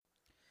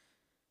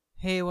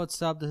Hey,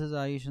 what's up? This is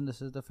Ayush, and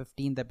this is the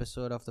 15th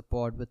episode of the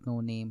pod with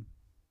no name.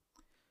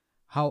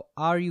 How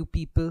are you,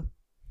 people?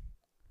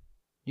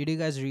 Did you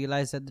guys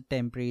realize that the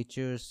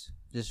temperatures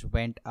just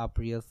went up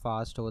real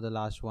fast over the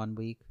last 1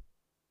 week?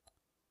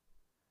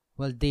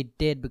 Well, they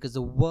did because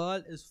the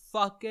world is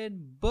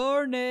fucking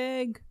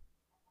burning.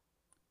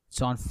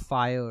 It's on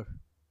fire.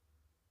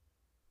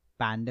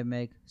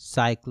 Pandemic,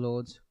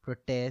 cyclones,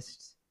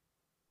 protests,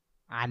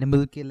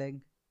 animal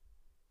killing.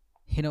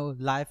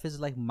 Life is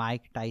like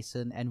Mike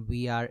Tyson, and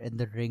we are in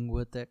the ring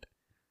with it.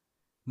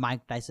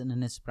 Mike Tyson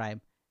in his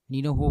prime. And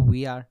you know who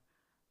we are?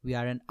 We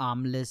are an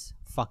armless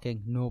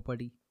fucking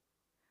nobody.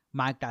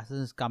 Mike Tyson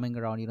is coming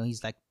around,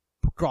 he's like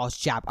cross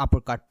jab,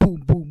 uppercut,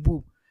 boom, boom,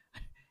 boom.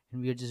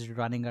 And we're just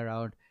running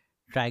around,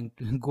 trying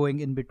to, going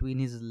in between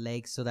his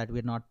legs so that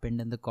we're not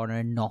pinned in the corner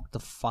and knocked the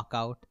fuck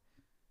out.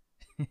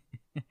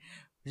 We're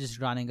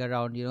just running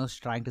around,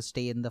 trying to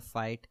stay in the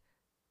fight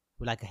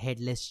like a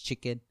headless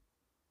chicken.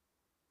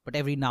 But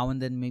every now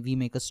and then we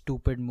make a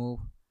stupid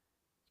move,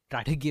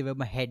 try to give him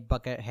a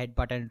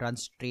headbutt and run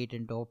straight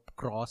into a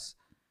cross.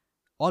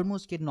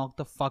 Almost get knocked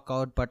the fuck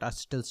out, but are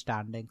still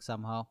standing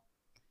somehow.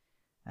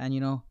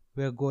 And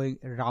we're going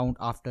round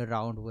after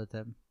round with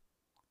him.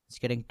 It's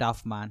getting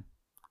tough, man.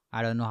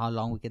 I don't know how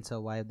long we can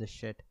survive this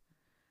shit.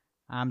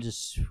 I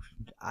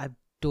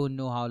don't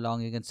know how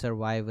long you can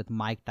survive with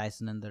Mike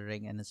Tyson in the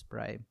ring in his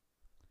prime.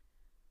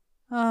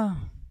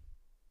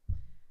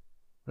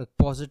 A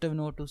positive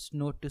note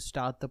to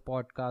start the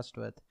podcast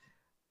with.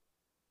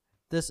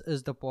 This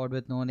is the pod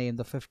with no name,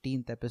 the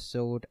 15th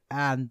episode,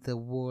 and the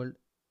world.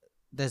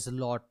 There's a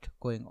lot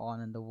going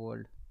on in the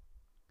world.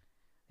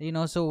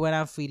 So when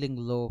I'm feeling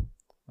low,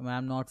 when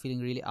I'm not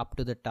feeling really up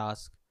to the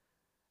task,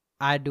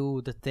 I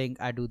do the thing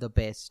I do the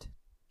best.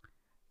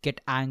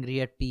 Get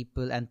angry at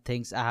people and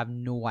things I have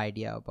no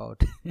idea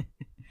about.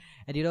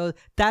 And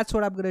that's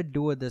what I'm gonna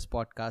do with this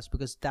podcast,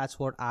 because that's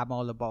what I'm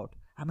all about.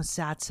 I'm a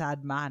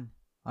sad man.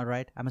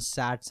 Alright? I'm a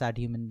sad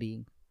human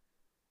being.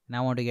 And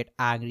I want to get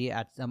angry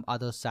at some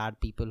other sad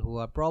people who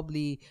are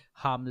probably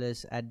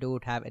harmless and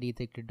don't have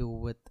anything to do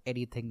with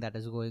anything that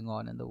is going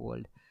on in the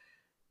world.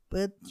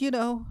 But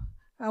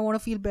I want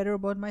to feel better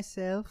about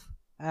myself,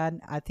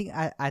 and I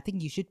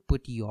think you should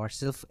put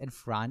yourself in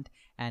front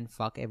and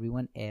fuck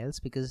everyone else,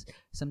 because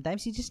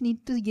sometimes you just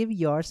need to give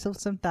yourself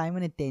some time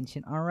and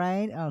attention. All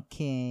right,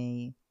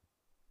 okay.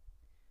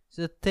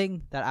 So the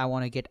thing that I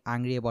want to get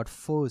angry about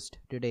first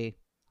today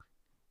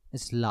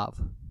is love.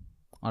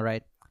 All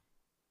right.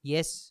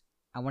 Yes,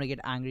 I want to get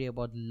angry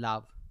about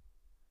love,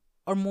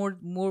 or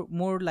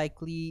more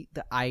likely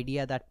the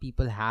idea that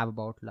people have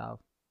about love.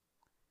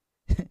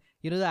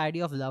 The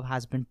idea of love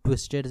has been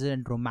twisted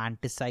and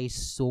romanticized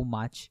so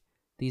much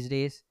these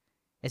days,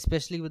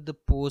 especially with the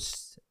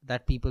posts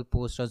that people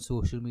post on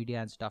social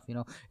media and stuff.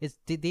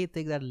 They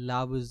think that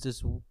love is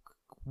this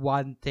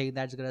one thing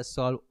that's gonna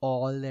solve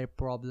all their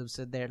problems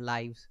in their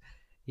lives.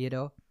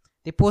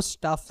 They post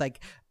stuff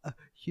like,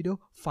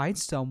 find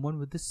someone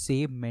with the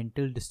same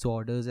mental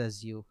disorders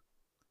as you.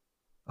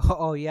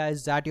 Oh yeah,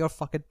 is that your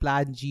fucking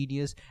plan,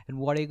 genius? And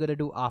what are you gonna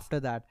do after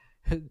that?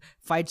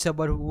 Find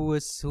someone who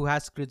has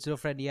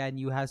schizophrenia and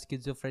you have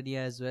schizophrenia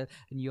as well,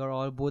 and you're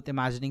all both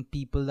imagining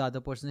people the other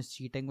person is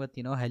cheating with,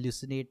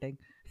 hallucinating.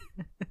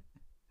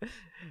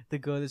 The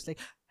girl is like,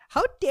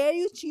 how dare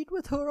you cheat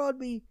with her on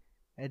me?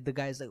 And the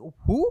guy's like,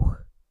 who?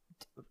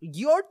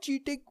 You're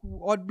cheating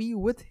on me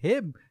with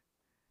him.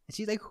 And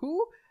she's like,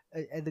 who?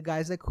 And the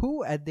guy's like,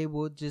 who? And they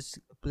both just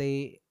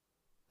play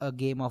a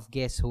game of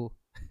guess who.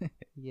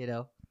 you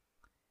know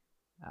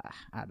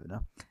I don't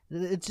know.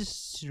 It's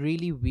just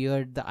really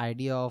weird, the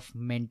idea of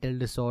mental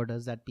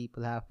disorders that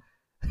people have.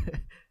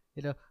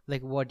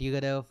 Like, what, you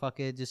gonna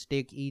fucking just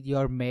eat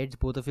your meds?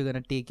 Both of you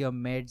gonna take your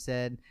meds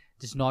and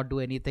just not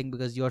do anything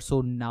because you're so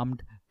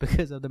numbed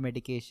because of the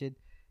medication?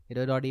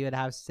 Not even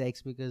have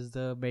sex because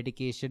the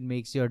medication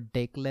makes your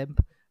dick limp,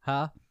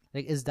 huh?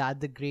 Like, is that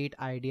the great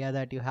idea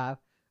that you have?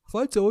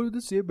 Find someone with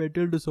the same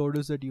mental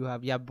disorders that you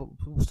have. Yeah,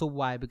 so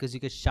why? Because you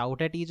can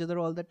shout at each other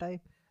all the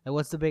time? Like,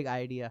 what's the big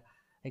idea?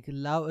 Like,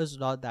 love is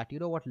not that. You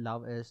know what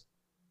love is?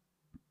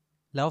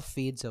 Love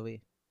fades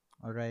away.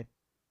 Alright?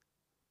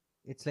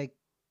 It's like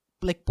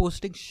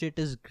posting shit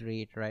is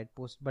great, right?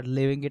 But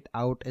living it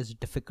out is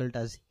difficult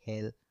as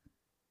hell.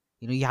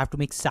 You have to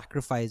make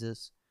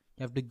sacrifices.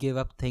 You have to give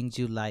up things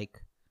you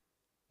like.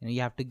 You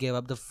have to give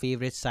up the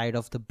favorite side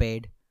of the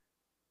bed.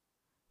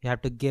 You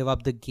have to give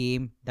up the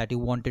game that you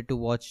wanted to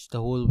watch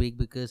the whole week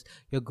because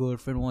your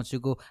girlfriend wants to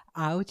go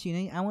out.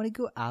 I want to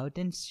go out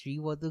and see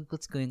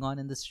what's going on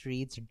in the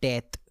streets.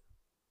 Death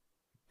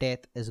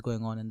is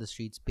going on in the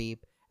streets, babe.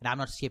 And I'm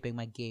not skipping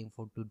my game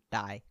to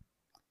die.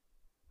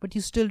 But you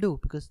still do,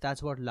 because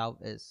that's what love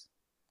is.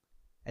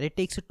 And it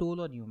takes a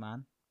toll on you,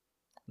 man.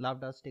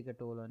 Love does take a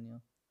toll on you.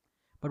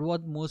 But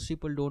what most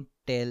people don't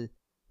tell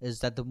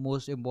is that the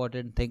most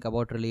important thing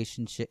about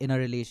in a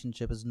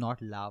relationship is not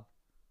love.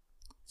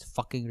 It's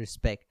fucking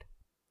respect.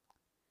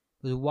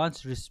 Because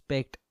once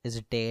respect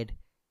is dead,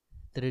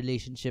 the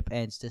relationship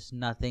ends. There's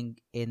nothing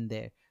in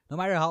there. No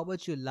matter how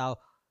much you love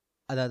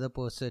another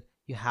person,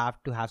 you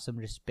have to have some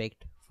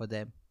respect for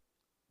them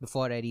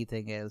before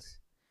anything else.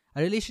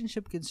 A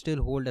relationship can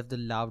still hold if the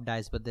love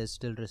dies, but there's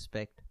still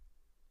respect,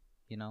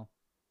 you know.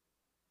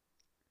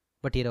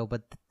 But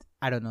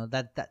I don't know,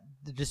 that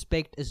the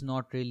respect is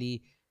not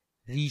really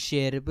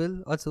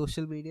reshareable on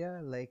social media.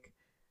 Like,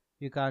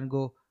 you can't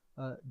go,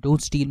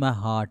 don't steal my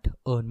heart,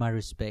 earn my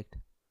respect.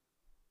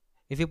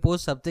 If you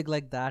post something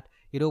like that,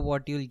 you know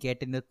what you'll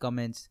get in the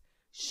comments?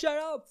 Shut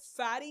up,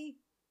 fatty!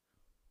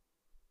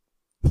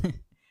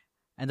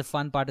 And the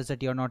fun part is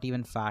that you're not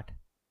even fat.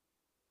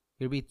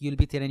 You'll be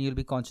thin and you'll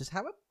be conscious.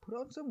 Have I put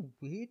on some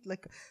weight?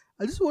 Like,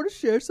 I just want to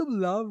share some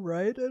love,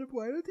 right? And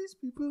why are these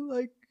people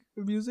like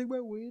abusing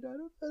my weight? I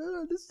don't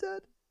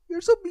understand.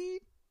 You're so mean.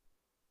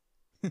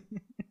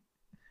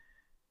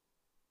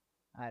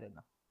 I don't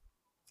know.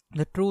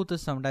 The truth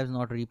is sometimes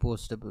not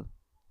repostable.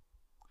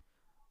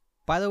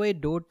 By the way,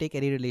 don't take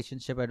any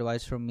relationship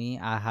advice from me.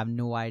 I have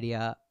no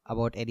idea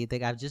about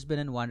anything. I've just been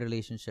in one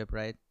relationship,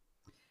 right?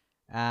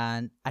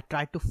 And I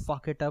tried to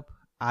fuck it up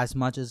as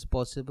much as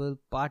possible,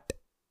 but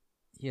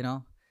you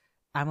know,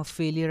 I'm a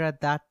failure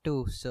at that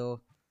too.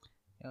 So,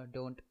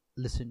 don't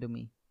listen to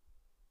me.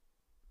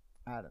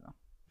 I don't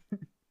know.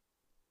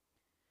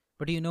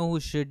 But you know who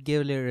should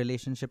give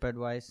relationship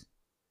advice?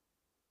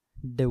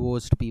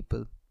 Divorced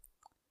people.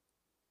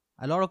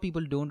 A lot of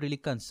people don't really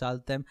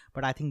consult them,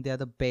 but I think they're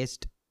the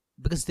best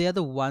because they are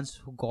the ones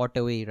who got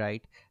away,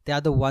 right? They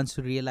are the ones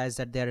who realized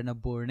that they're in a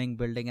burning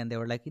building and they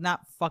were like, nah,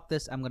 fuck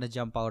this, I'm gonna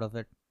jump out of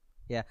it.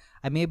 Yeah,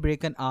 I may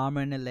break an arm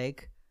and a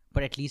leg,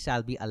 but at least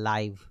I'll be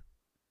alive.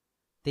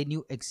 They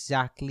knew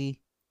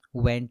exactly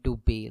when to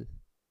bail.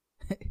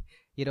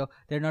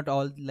 They're not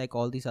all like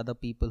all these other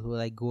people who are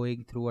like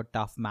going through a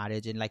tough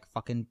marriage and like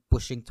fucking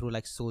pushing through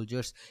like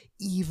soldiers,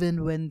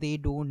 even when they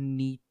don't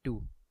need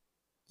to.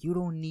 You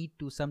don't need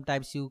to.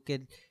 Sometimes you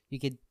can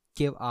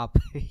give up.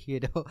 You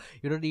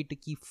don't need to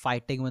keep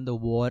fighting when the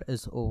war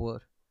is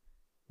over.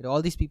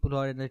 All these people who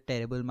are in a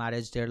terrible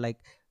marriage, they're like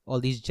all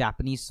these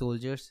Japanese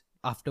soldiers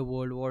after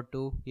World War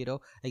II.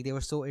 Like they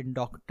were so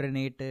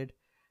indoctrinated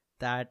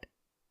that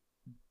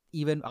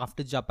even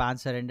after Japan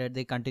surrendered,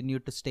 they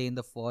continued to stay in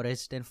the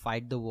forest and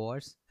fight the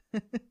wars.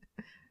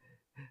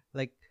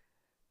 Like,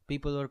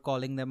 people were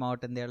calling them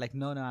out and they're like,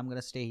 no, I'm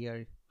gonna stay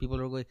here. People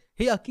were going,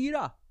 hey,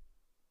 Akira,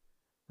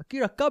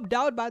 come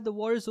down, man, the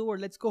war is over,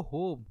 let's go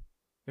home,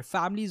 your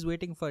family is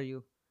waiting for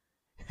you.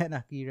 And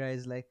Akira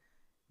is like,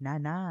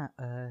 nah,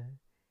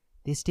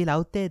 they're still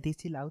out there.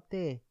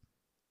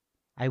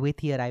 I wait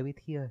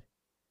here.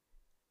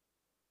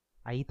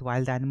 I eat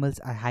wild animals,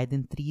 I hide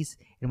in trees,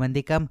 and when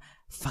they come,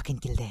 fucking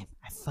kill them.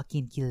 I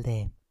fucking kill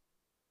them.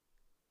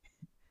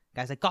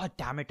 Guy's like, God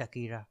damn it,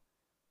 Akira.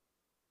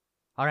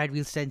 Alright,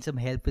 we'll send some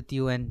help with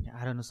you and,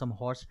 I don't know, some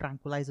horse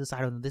tranquilizers.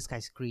 I don't know, this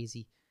guy's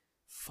crazy.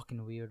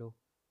 Fucking weirdo.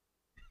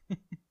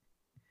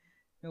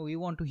 No, we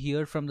want to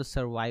hear from the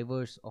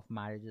survivors of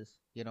marriages,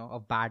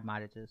 of bad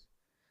marriages.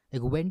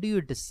 Like, when do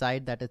you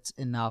decide that it's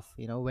enough?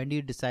 When do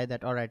you decide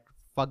that, alright,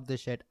 fuck this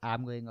shit,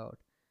 I'm going out?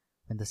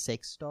 When the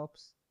sex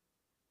stops?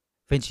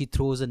 When she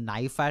throws a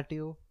knife at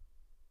you?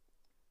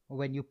 Or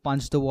when you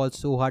punch the wall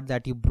so hard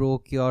that you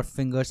broke your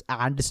fingers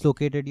and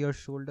dislocated your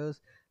shoulders?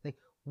 Like,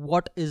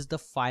 what is the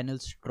final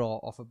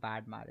straw of a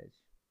bad marriage?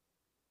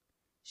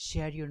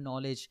 Share your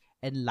knowledge,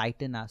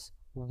 enlighten us.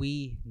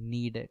 We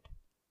need it.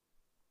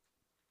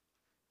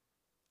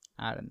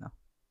 I don't know.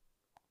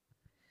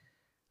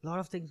 A lot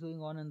of things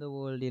going on in the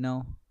world,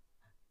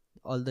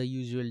 all the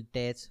usual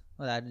deaths.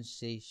 Well,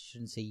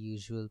 shouldn't say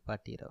usual,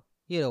 but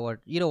you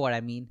know what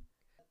I mean.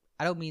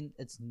 I don't mean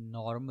it's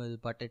normal,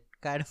 but it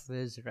kind of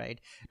is, right?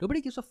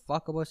 Nobody gives a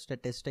fuck about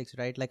statistics,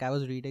 right? Like, I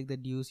was reading the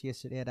news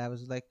yesterday and I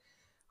was like,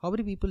 how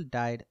many people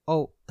died?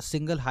 Oh, a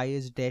single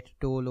highest death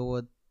toll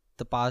over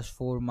the past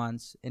 4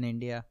 months in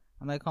India.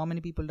 I'm like, how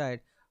many people died?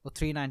 Oh,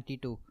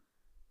 392.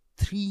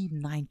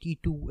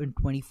 392 in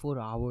 24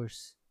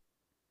 hours.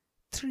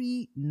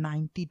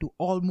 392.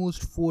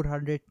 Almost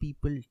 400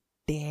 people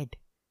dead.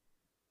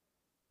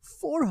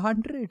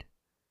 400.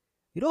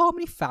 You know how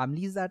many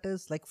families that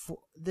is? Like,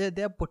 there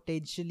are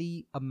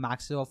potentially a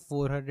maximum of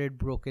 400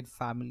 broken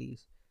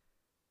families.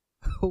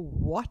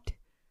 What?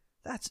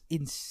 That's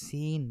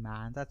insane,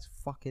 man. That's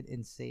fucking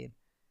insane.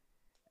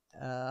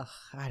 I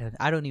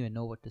don't even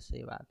know what to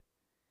say, man.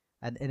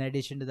 And in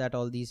addition to that,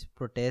 all these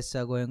protests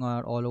are going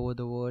on all over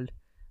the world.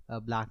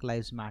 Black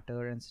Lives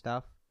Matter and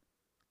stuff.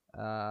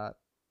 I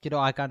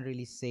can't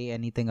really say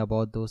anything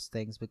about those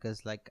things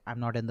because, like,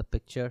 I'm not in the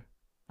picture.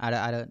 I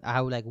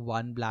have like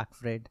one black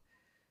friend.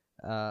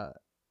 I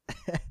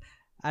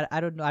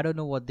don't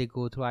know what they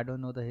go through. I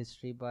don't know the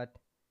history, but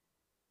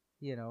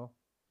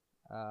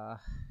uh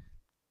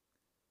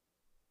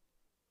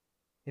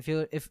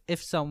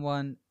if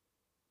someone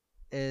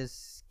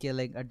is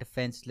killing a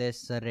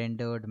defenseless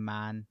surrendered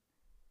man,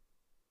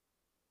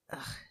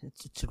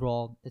 it's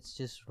wrong. It's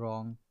just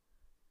wrong.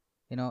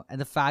 And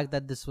the fact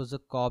that this was a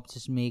cop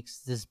just makes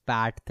this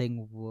bad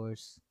thing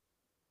worse.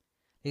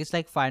 It's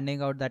like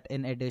finding out that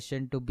in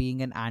addition to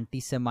being an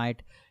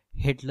anti-Semite,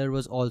 Hitler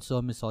was also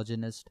a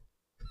misogynist.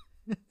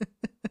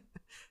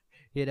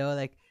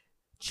 Like,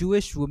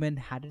 Jewish women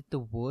had it the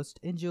worst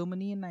in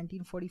Germany in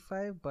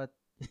 1945, but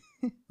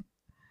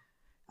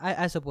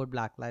I support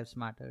Black Lives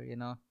Matter,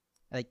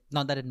 Like,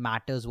 not that it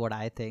matters what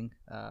I think.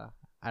 I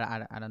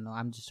don't know.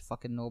 I'm just a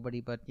fucking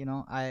nobody, but,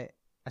 I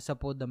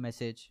support the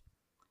message.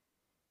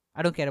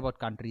 I don't care about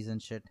countries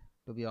and shit,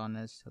 to be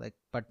honest. Like,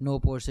 but no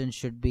person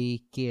should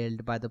be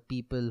killed by the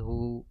people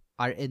who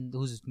are in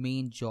whose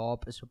main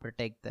job is to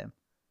protect them,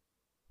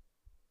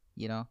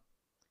 you know?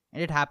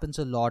 And it happens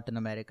a lot in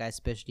America,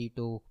 especially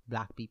to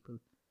black people.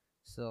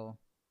 So,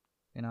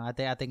 I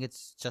think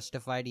it's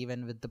justified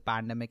even with the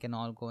pandemic and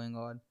all going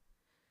on.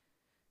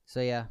 So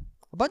yeah,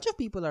 a bunch of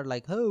people are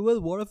like, "Oh well,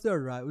 what if they're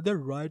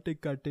rioting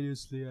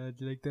continuously and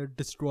like they're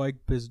destroying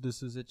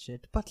businesses and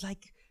shit?" But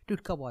like,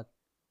 dude, come on.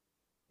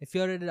 If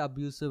you're in an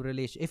abusive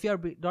relation, if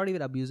not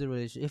even abusive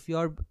relation, if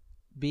you're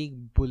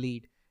being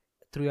bullied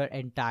through your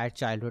entire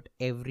childhood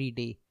every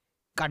day,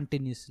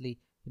 continuously,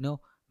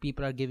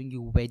 people are giving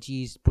you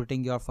veggies,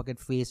 putting your fucking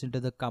face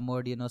into the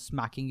cupboard,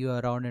 smacking you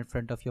around in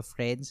front of your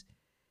friends,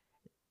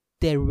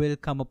 there will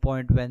come a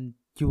point when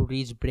you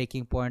reach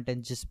breaking point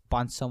and just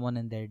punch someone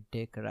in their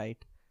dick, right?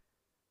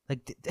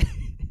 Like,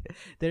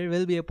 there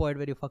will be a point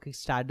where you fucking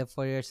stand up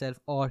for yourself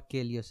or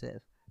kill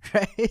yourself,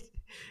 right?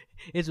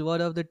 It's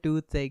one of the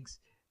two things,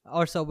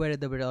 or somewhere in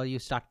the middle, you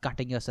start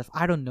cutting yourself.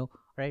 I don't know,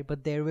 right?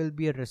 But there will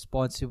be a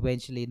response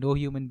eventually. No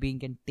human being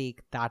can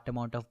take that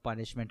amount of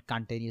punishment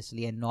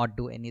continuously and not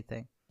do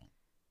anything.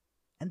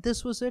 And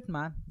this was it,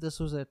 man. This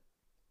was it.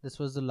 This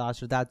was the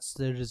last. That's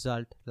the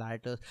result.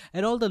 Rioters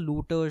and all the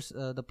looters,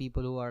 the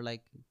people who are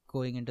like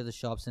going into the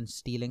shops and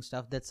stealing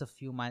stuff. That's a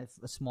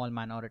small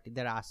minority.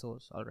 They're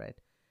assholes, all right.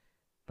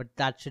 But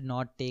that should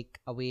not take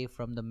away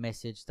from the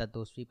message that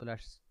those people are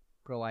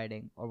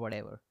providing or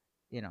whatever,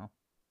 you know.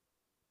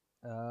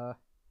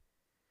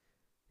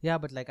 Yeah,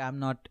 but like I'm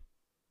not.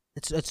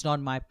 It's not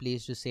my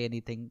place to say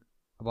anything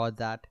about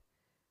that.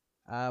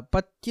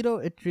 But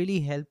it really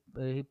helped.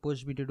 He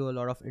pushed me to do a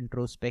lot of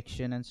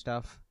introspection and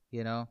stuff.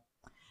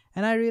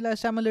 And I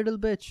realized I'm a little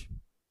bitch.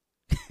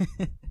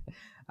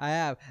 I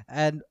have,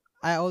 and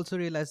I also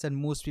realized that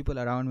most people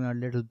around me are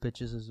little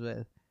bitches as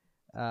well.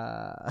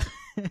 Uh,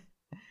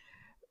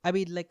 I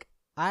mean, like,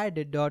 I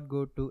did not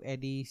go to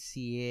any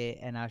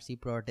CA NRC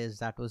protest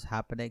that was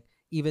happening,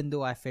 even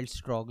though I felt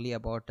strongly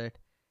about it.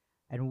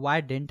 And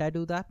why didn't I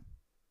do that?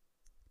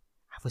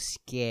 I was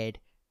scared.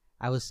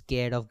 I was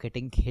scared of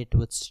getting hit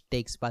with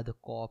sticks by the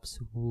cops.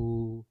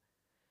 Ooh.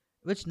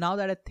 Which, now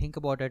that I think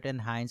about it in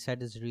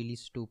hindsight, is really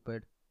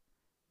stupid.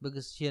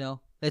 Because,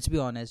 let's be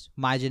honest,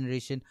 my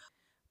generation,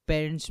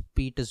 parents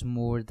beat us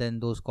more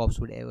than those cops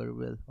would ever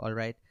will,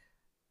 alright?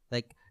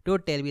 Like,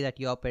 don't tell me that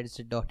your parents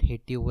did not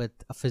hit you with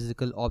a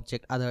physical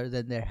object other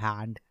than their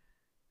hand.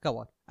 Come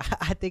on.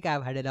 I think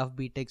I've had enough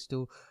beatings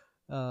to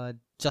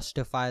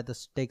justify the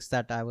sticks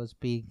that I was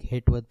being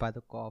hit with by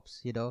the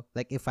cops,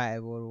 like if I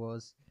ever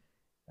was.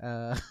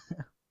 Uh,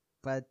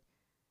 but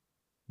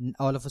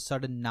all of a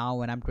sudden now,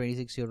 when I'm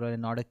 26 years old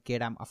and not a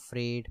kid, I'm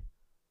afraid.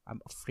 I'm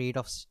afraid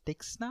of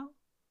sticks now?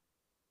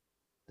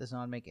 Does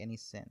not make any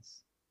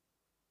sense.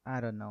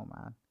 I don't know,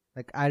 man.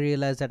 Like, I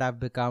realize that I've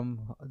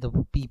become the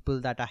people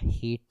that I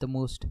hate the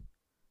most.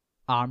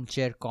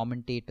 Armchair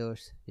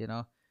commentators,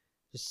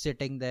 just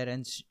sitting there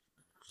and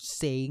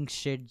saying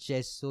shit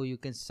just so you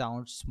can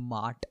sound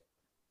smart.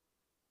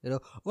 I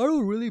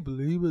don't really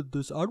believe in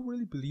this. I don't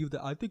really believe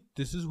that. I think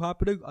this is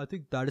happening. I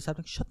think that is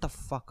happening. Shut the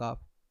fuck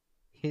up.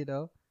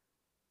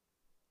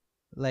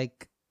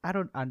 Like, I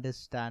don't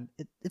understand.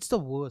 It's the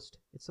worst.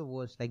 It's the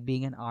worst. Like,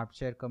 being an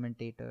armchair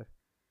commentator.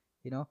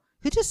 You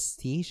just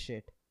say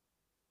shit.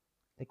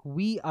 Like,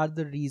 we are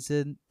the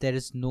reason there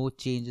is no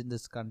change in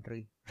this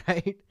country,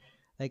 right?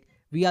 Like,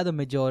 we are the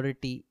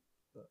majority.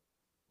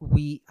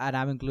 And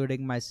I'm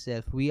including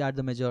myself, we are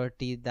the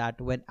majority that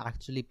when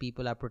actually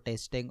people are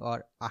protesting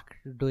or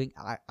doing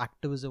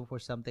activism for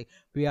something,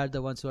 we are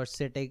the ones who are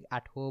sitting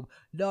at home,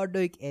 not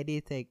doing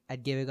anything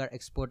and giving our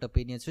expert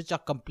opinions, which are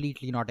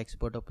completely not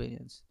expert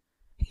opinions.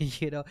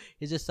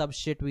 It's just some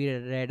shit we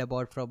read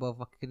about from a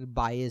fucking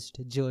biased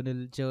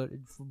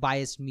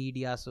biased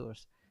media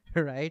source,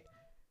 right?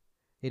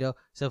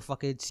 Some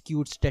fucking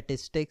skewed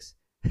statistics.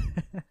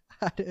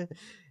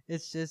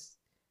 It's just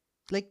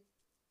like,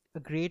 a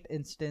great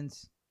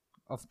instance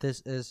of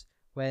this is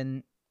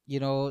when,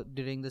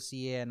 during the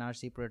CA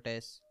NRC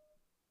protests,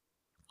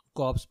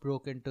 cops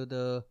broke into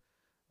the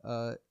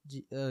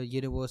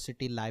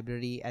university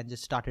library and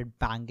just started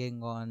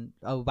banging on,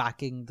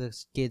 whacking the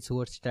kids who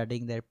were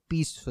studying there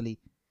peacefully.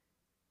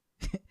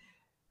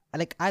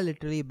 Like, I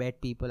literally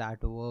met people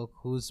at work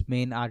whose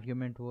main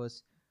argument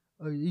was,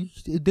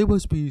 there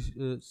must be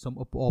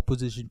some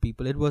opposition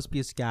people. It must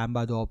be a scam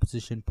by the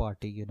opposition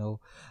party.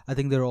 I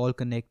think they're all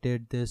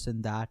connected, this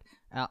and that.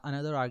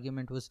 Another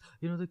argument was,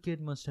 the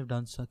kids must have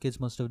done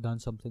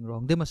something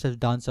wrong. They must have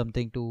done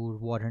something to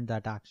warrant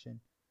that action.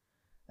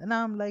 And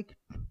I'm like,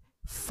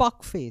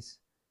 fuck face.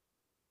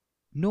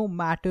 No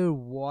matter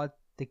what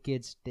the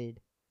kids did,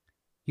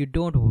 you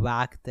don't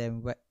whack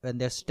them when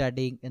they're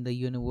studying in the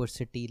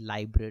university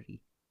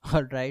library.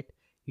 All right,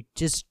 You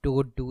just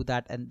don't do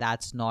that, and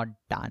that's not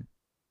done.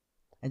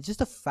 And just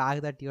the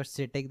fact that you're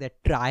sitting there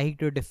trying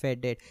to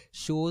defend it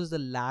shows the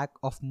lack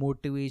of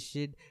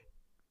motivation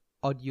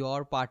on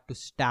your part to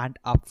stand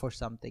up for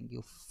something,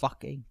 you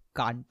fucking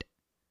cunt.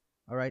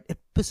 All right, it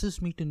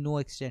pisses me to no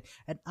extent,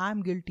 and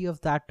I'm guilty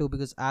of that too,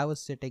 because I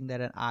was sitting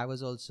there and I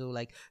was also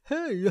like,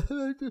 hey,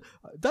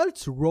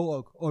 that's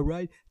wrong. All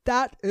right,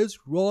 that is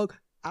wrong,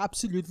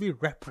 absolutely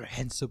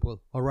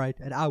reprehensible. All right,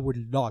 and I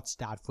will not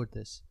stand for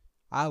this.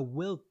 I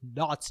will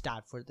not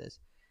stand for this.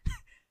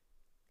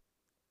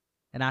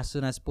 And as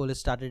soon as police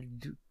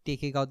started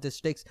taking out the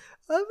sticks,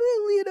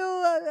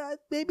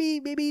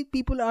 maybe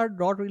people are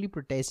not really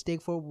protesting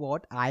for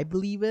what I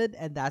believe in,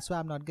 and that's why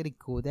I'm not gonna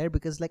go there,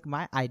 because like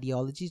my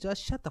ideology is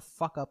just shut the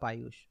fuck up,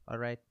 Ayush. All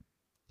right,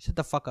 shut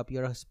the fuck up.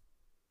 You're a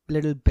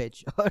little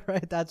bitch. All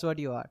right, that's what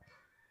you are.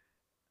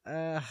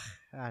 I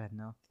don't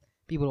know.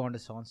 People want to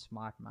sound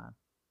smart, man.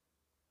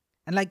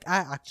 And like I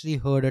actually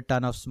heard a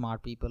ton of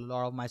smart people, a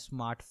lot of my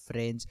smart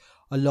friends,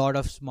 a lot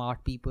of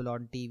smart people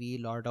on TV,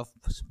 a lot of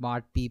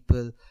smart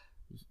people,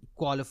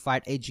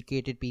 qualified,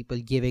 educated people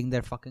giving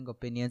their fucking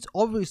opinions.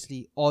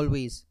 Obviously,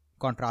 always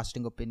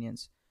contrasting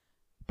opinions,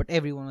 but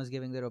everyone was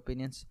giving their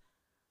opinions,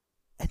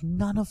 and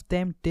none of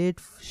them did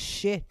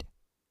shit.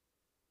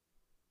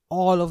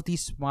 All of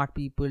these smart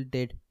people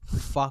did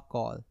fuck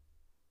all.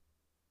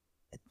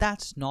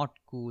 That's not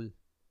cool.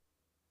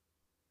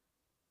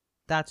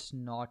 That's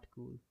not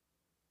cool.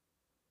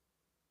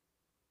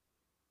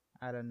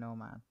 I don't know,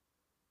 man.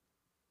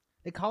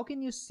 Like, how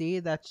can you say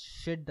that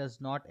shit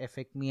does not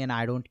affect me and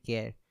I don't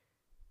care?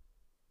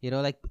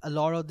 Like a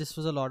lot of this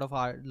was a lot of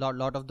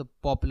lot of the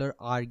popular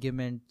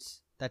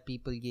arguments that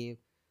people gave.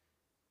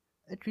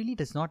 It really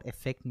does not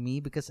affect me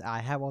because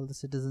I have all the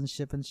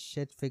citizenship and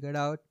shit figured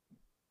out.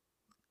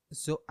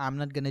 So I'm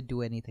not gonna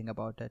do anything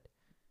about it.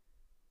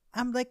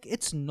 I'm like,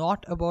 it's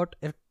not about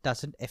it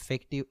doesn't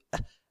affect you.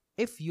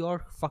 If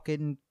you're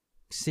fucking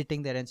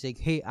sitting there and saying,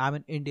 hey, I'm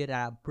an Indian and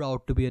I'm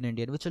proud to be an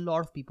Indian, which a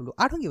lot of people do.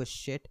 I don't give a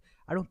shit.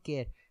 I don't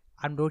care.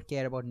 I don't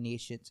care about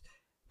nations.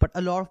 But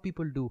a lot of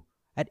people do.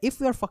 And if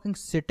you're fucking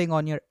sitting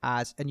on your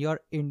ass and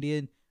you're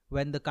Indian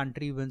when the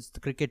country wins, the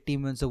cricket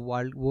team wins the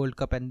World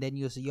Cup, and then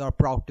you say you're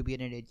proud to be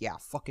an Indian, yeah,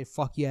 fuck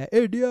yeah,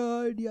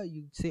 India, India.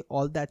 You say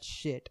all that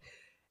shit.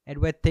 And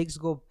when things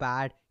go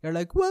bad, you're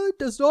like, well, it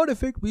does not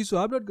affect me, so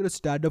I'm not gonna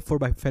stand up for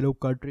my fellow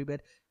countrymen.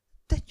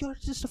 Then you're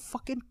just a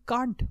fucking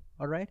cunt,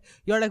 alright?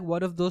 You're like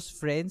one of those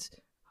friends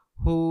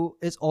who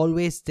is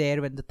always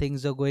there when the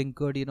things are going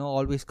good,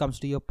 always comes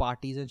to your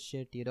parties and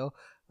shit,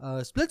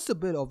 splits the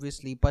bill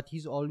obviously, but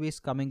he's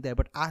always coming there.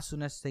 But as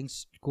soon as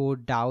things go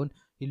down,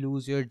 you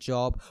lose your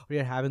job or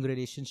you're having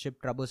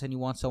relationship troubles and you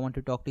want someone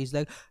to talk to, he's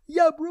like,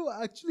 yeah bro,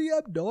 actually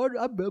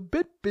I'm a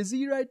bit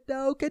busy right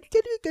now, can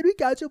we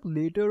catch up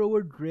later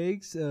over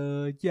drinks?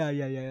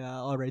 Yeah,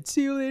 all right,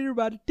 see you later,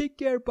 man, take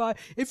care, bye.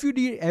 If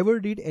you ever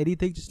need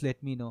anything, just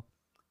let me know.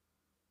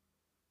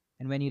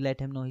 And when you let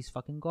him know, he's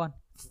fucking gone.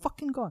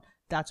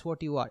 That's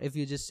what you are. If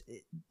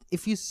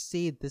you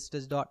say this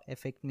does not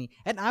affect me,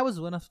 and I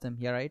was one of them,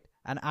 yeah, right?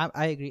 And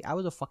I agree, I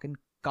was a fucking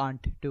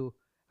cunt too.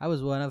 I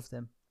was one of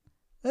them.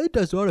 It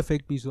does not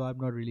affect me, so I'm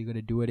not really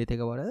gonna do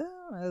anything about it.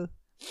 Well,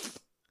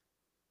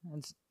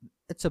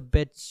 it's a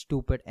bit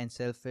stupid and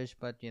selfish,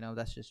 but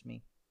that's just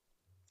me.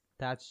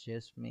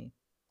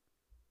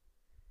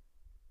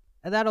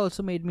 And that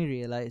also made me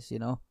realize,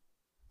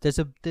 there's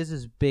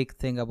this big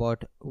thing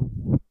about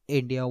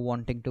India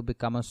wanting to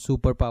become a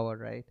superpower,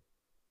 right?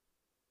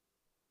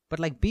 But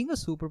like, being a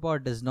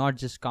superpower does not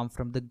just come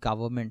from the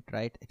government,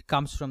 right? It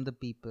comes from the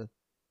people.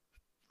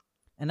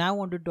 And I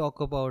want to talk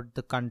about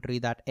the country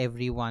that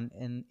everyone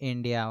in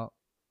India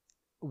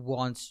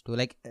wants to,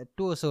 like,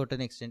 to a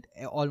certain extent,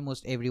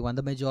 almost everyone,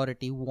 the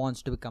majority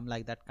wants to become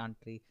like that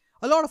country.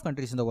 A lot of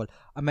countries in the world.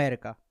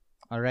 America,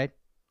 all right?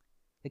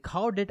 Like,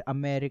 how did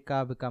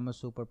America become a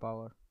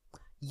superpower?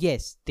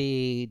 Yes,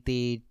 they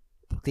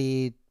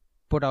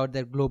put out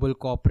their global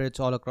corporates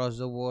all across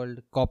the world,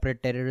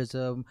 corporate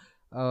terrorism,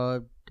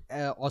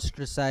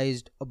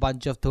 ostracized a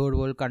bunch of third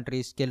world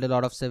countries, killed a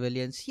lot of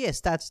civilians. Yes,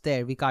 that's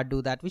there. We can't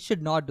do that. We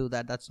should not do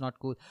that. That's not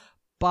cool.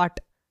 But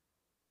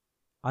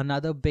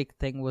another big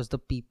thing was the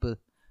people.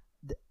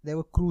 There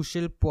were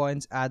crucial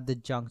points at the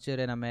juncture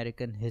in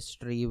American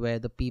history where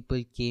the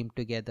people came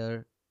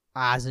together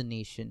as a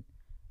nation.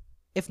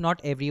 If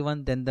not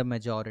everyone, then the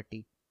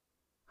majority.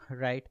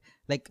 Right?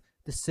 Like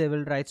the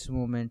civil rights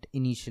movement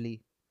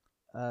initially,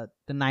 the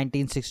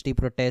 1960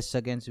 protests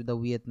against the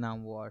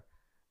Vietnam War,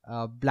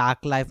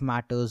 Black Lives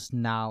Matters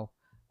now,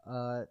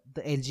 the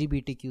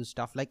LGBTQ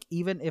stuff. Like,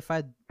 even if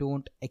I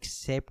don't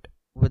accept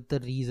with the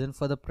reason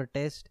for the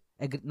protest,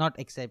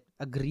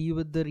 agree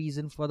with the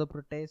reason for the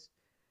protest,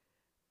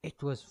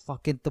 it was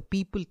fucking, the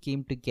people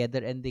came together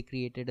and they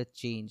created a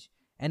change.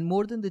 And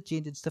more than the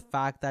change, it's the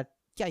fact that,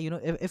 yeah,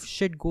 if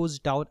shit goes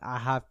down, I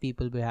have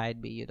people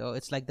behind me.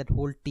 It's like that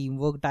whole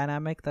teamwork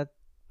dynamic that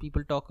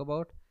people talk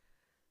about.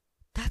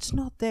 That's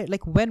not there.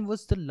 Like, when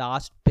was the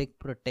last big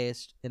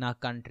protest in our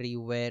country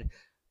where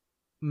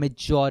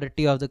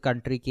majority of the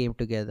country came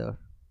together?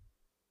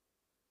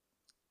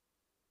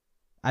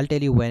 I'll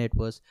tell you when it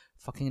was.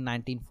 Fucking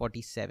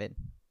 1947.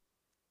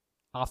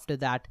 After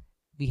that,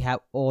 we have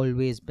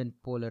always been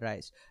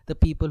polarized. The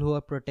people who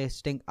are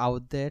protesting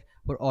out there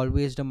were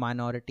always the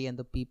minority, and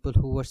the people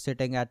who were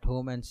sitting at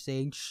home and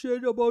saying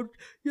shit about,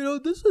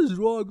 this is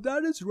wrong,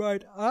 that is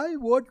right, I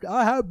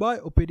have my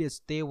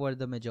opinions, they were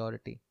the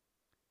majority.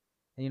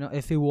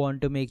 If you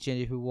want to make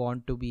change, if you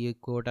want to be a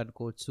quote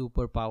unquote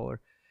superpower,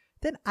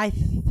 then I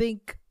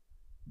think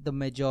the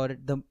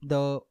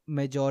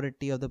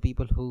majority of the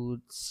people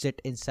who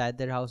sit inside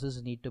their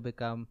houses need to be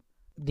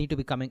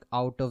coming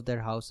out of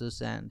their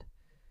houses and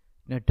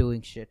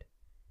doing shit.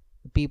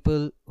 The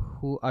people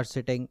who are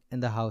sitting in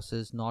the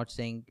houses not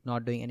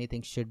doing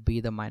anything should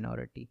be the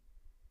minority.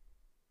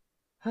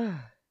 And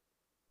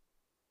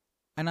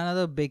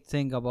another big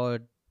thing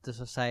about the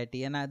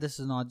society, and this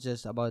is not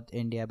just about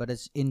India, but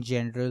it's in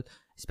general,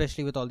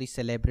 especially with all these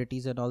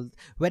celebrities and all.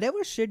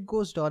 Whenever shit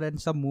goes down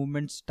and some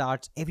movement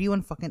starts,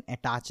 everyone fucking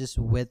attaches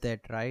with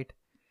it, right?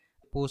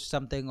 Post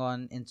something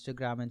on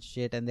Instagram and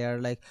shit, and they're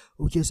like,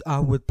 "Oh yes,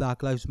 I'm with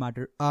Black Lives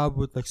Matter. I'm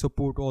with like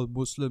support all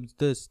Muslims,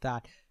 this,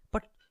 that."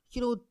 But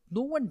no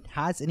one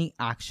has any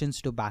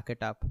actions to back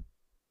it up,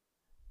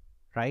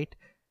 right?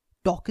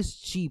 Talk is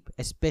cheap,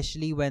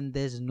 especially when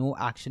there's no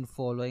action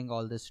following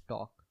all this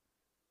talk.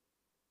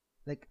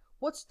 Like,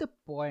 what's the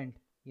point?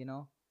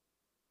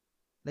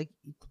 Like,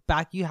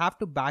 you have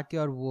to back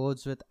your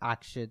words with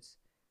actions.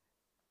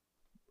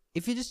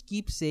 If you just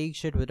keep saying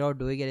shit without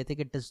doing anything,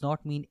 it does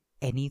not mean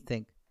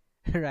anything.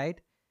 Right?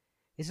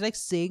 It's like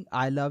saying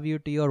I love you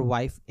to your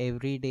wife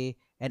every day,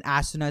 and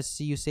as soon as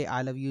you say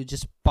I love you,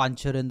 just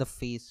punch her in the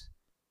face.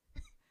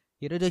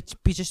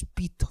 Just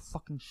beat the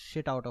fucking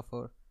shit out of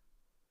her.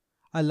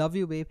 I love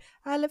you, babe.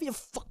 I love you.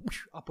 Fuck,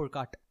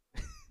 uppercut.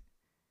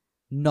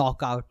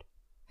 Knockout.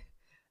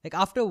 Like,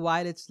 after a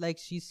while, it's like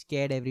she's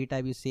scared every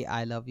time you say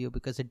I love you,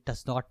 because it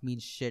does not mean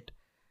shit.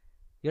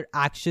 Your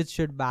actions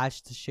should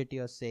match the shit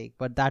you're saying,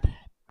 but that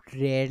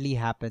rarely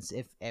happens,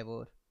 if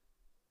ever.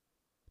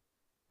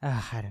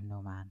 I don't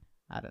know, man.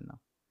 I don't know.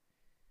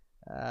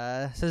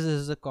 So this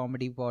is a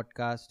comedy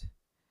podcast,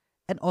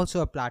 and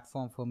also a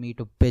platform for me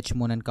to bitch,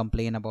 moan, and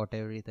complain about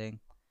everything.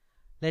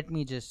 Let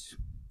me just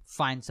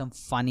find some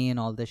funny in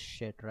all this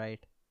shit,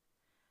 right?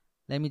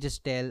 Let me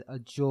just tell a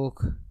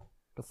joke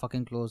to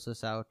fucking close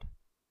this out.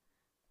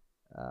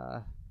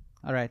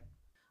 Alright.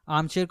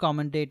 Armchair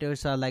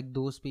commentators are like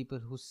those people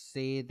who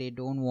say they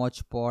don't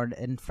watch porn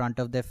in front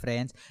of their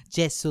friends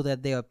just so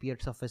that they appear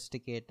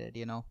sophisticated,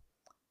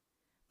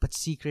 But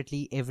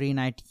secretly, every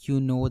night,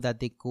 that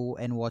they go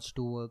and watch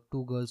Two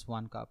Girls,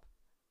 One Cup.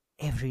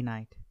 Every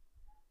night.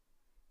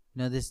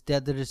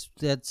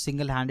 They're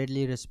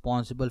single-handedly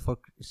responsible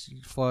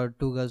for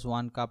Two Girls,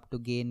 One Cup to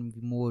gain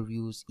more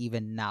views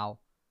even now.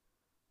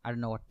 I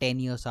don't know, 10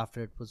 years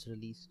after it was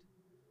released.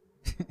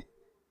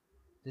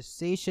 Just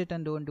say shit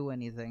and don't do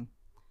anything.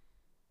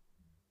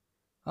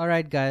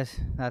 Alright, guys,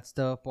 that's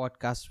the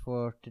podcast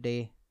for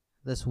today,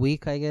 this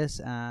week, I guess,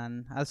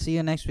 and I'll see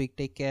you next week.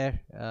 Take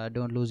care.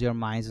 Don't lose your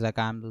minds like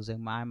I'm losing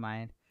my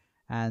mind,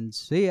 and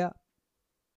see ya.